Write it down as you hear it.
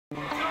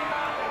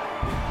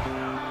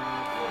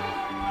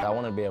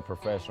want to be a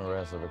professional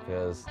wrestler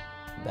because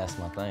that's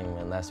my thing,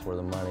 and that's where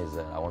the money's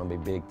at. I want to be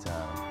big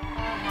time.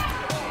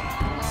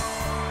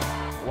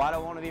 Why do I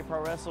want to be a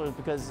pro wrestler? Is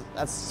because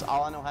that's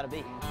all I know how to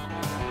be.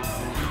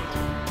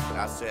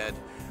 I said,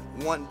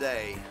 one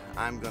day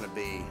I'm going to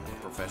be a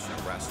professional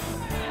wrestler.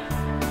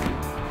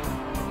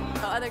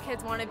 Other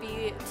kids want to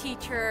be a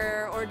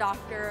teacher or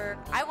doctor.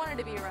 I wanted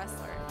to be a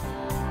wrestler.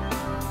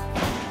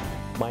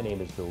 My name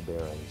is Bill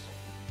Behrens.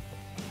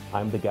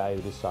 I'm the guy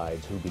who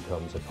decides who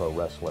becomes a pro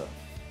wrestler.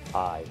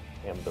 I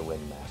am the Ring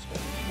Master.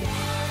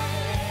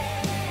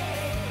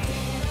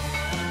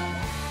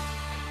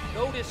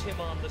 Notice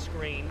him on the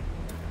screen.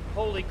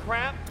 Holy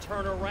crap,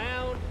 turn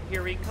around,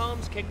 here he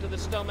comes, kick to the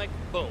stomach,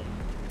 boom.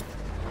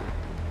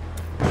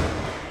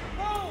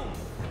 Boom!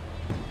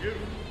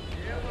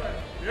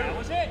 That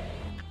was it.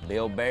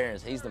 Bill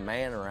Behrens, he's the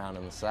man around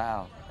in the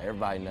South.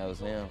 Everybody knows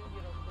him.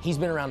 He's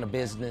been around the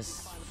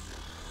business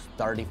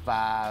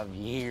 35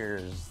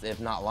 years, if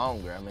not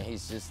longer. I mean,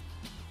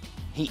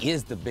 he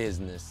is the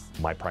business.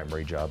 My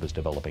primary job is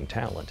developing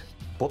talent.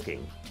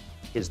 Booking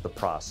is the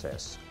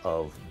process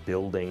of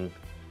building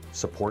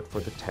support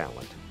for the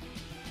talent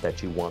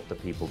that you want the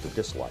people to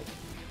dislike,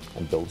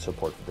 and build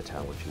support for the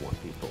talent you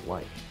want people to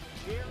like.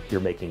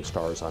 You're making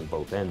stars on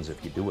both ends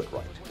if you do it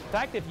right. In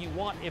fact, if you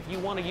want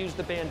to use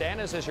the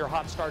bandanas as your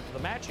hot start to the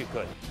match, you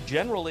could.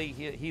 Generally,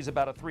 he's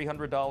about a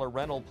 $300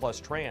 rental plus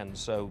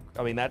trans, so,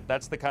 I mean,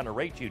 that's the kind of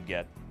rate you'd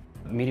get.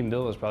 Meeting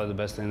Bill was probably the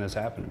best thing that's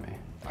happened to me.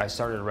 I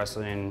started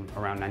wrestling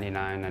around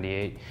 99,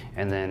 98,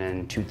 and then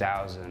in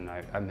 2000,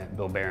 I met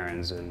Bill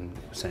Behrens and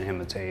sent him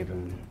a tape,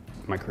 and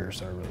my career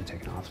started really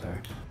taking off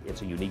there.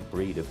 It's a unique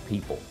breed of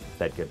people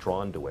that get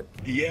drawn to it.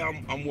 Yeah,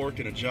 I'm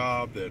working a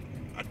job that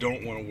I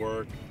don't want to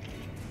work,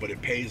 but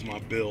it pays my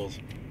bills.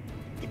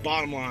 The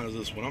bottom line is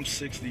this: when I'm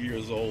 60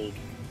 years old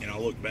and I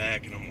look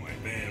back and I'm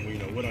like, man, you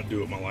know, what'd I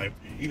do with my life?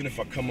 Even if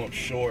I come up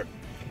short,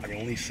 I can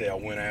at least say I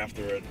went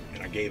after it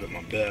and I gave it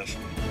my best.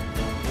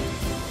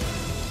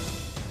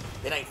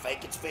 It ain't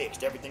fake, it's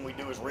fixed. Everything we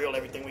do is real,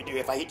 everything we do.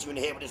 If I hit you in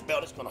the head with this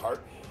belt, it's gonna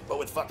hurt. But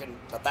with fucking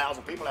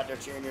 1,000 people out there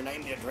cheering your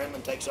name, the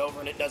adrenaline takes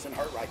over and it doesn't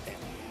hurt right then.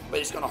 But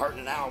it's gonna hurt in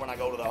an hour when I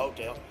go to the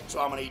hotel. So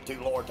I'm gonna eat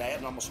 2 lower tabs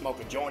and I'm gonna smoke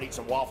a joint, eat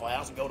some Waffle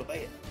House and go to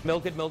bed.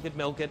 Milk it, milk it,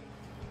 milk it.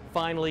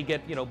 Finally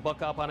get,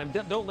 buck up on him.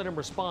 Don't let him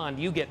respond.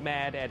 You get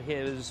mad at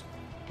his,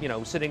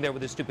 sitting there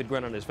with his stupid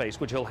grin on his face,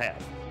 which he'll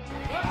have.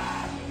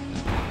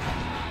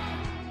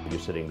 You're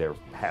sitting there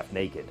half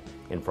naked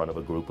in front of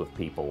a group of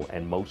people,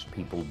 and most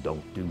people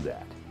don't do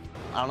that.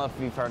 I don't know if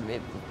you've heard of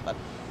it, but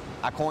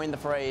I coined the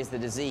phrase, the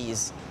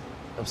disease,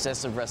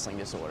 obsessive wrestling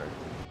disorder.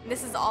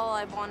 This is all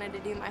I've wanted to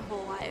do my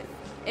whole life.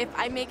 If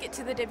I make it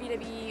to the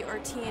WWE or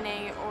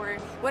TNA or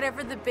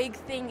whatever the big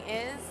thing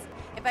is,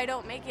 if I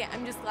don't make it,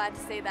 I'm just glad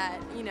to say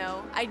that,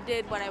 I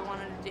did what I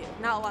wanted to do.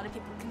 Not a lot of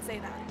people can say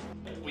that.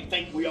 We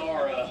think we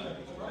are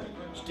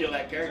still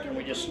that character and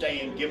we just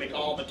stay in gimmick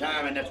all the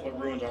time, and that's what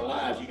ruins our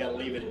lives. You gotta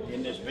leave it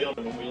in this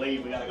building. When we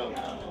leave, we gotta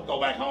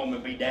go back home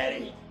and be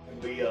daddy,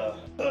 and be a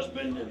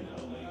husband and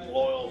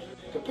loyal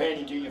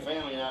companion to your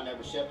family, and I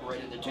never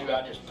separated the two.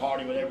 I just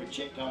party with every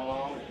chick come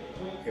along.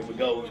 Here we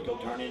go, let's go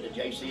turn into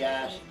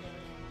JCIs.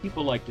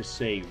 People like to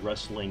say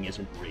wrestling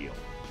isn't real.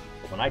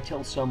 But when I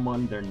tell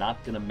someone they're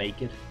not gonna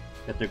make it,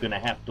 that they're gonna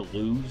have to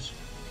lose,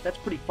 that's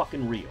pretty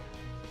fucking real.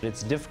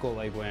 It's difficult,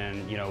 like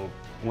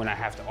when I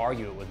have to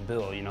argue it with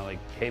Bill, like,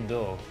 hey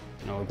Bill,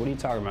 like, what are you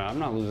talking about? I'm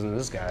not losing to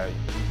this guy.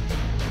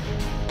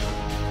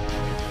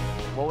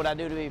 What would I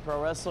do to be a pro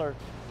wrestler?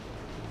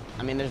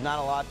 I mean, there's not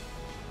a lot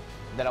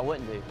that I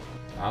wouldn't do.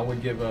 I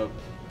would give up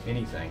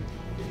anything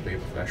to be a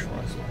professional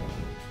wrestler.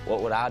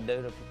 What would I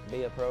do to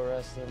be a pro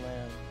wrestler,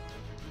 man?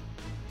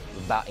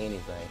 About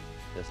anything,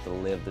 just to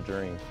live the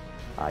dream.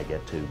 I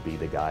get to be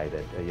the guy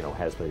that,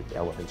 has the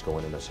elephants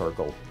going in a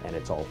circle, and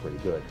it's all pretty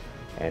good.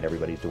 And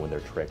everybody's doing their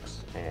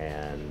tricks,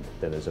 and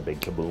then there's a big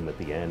kaboom at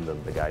the end,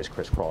 and the guys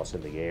crisscross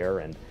in the air,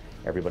 and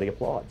everybody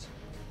applauds.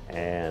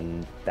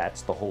 And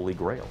that's the holy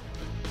grail.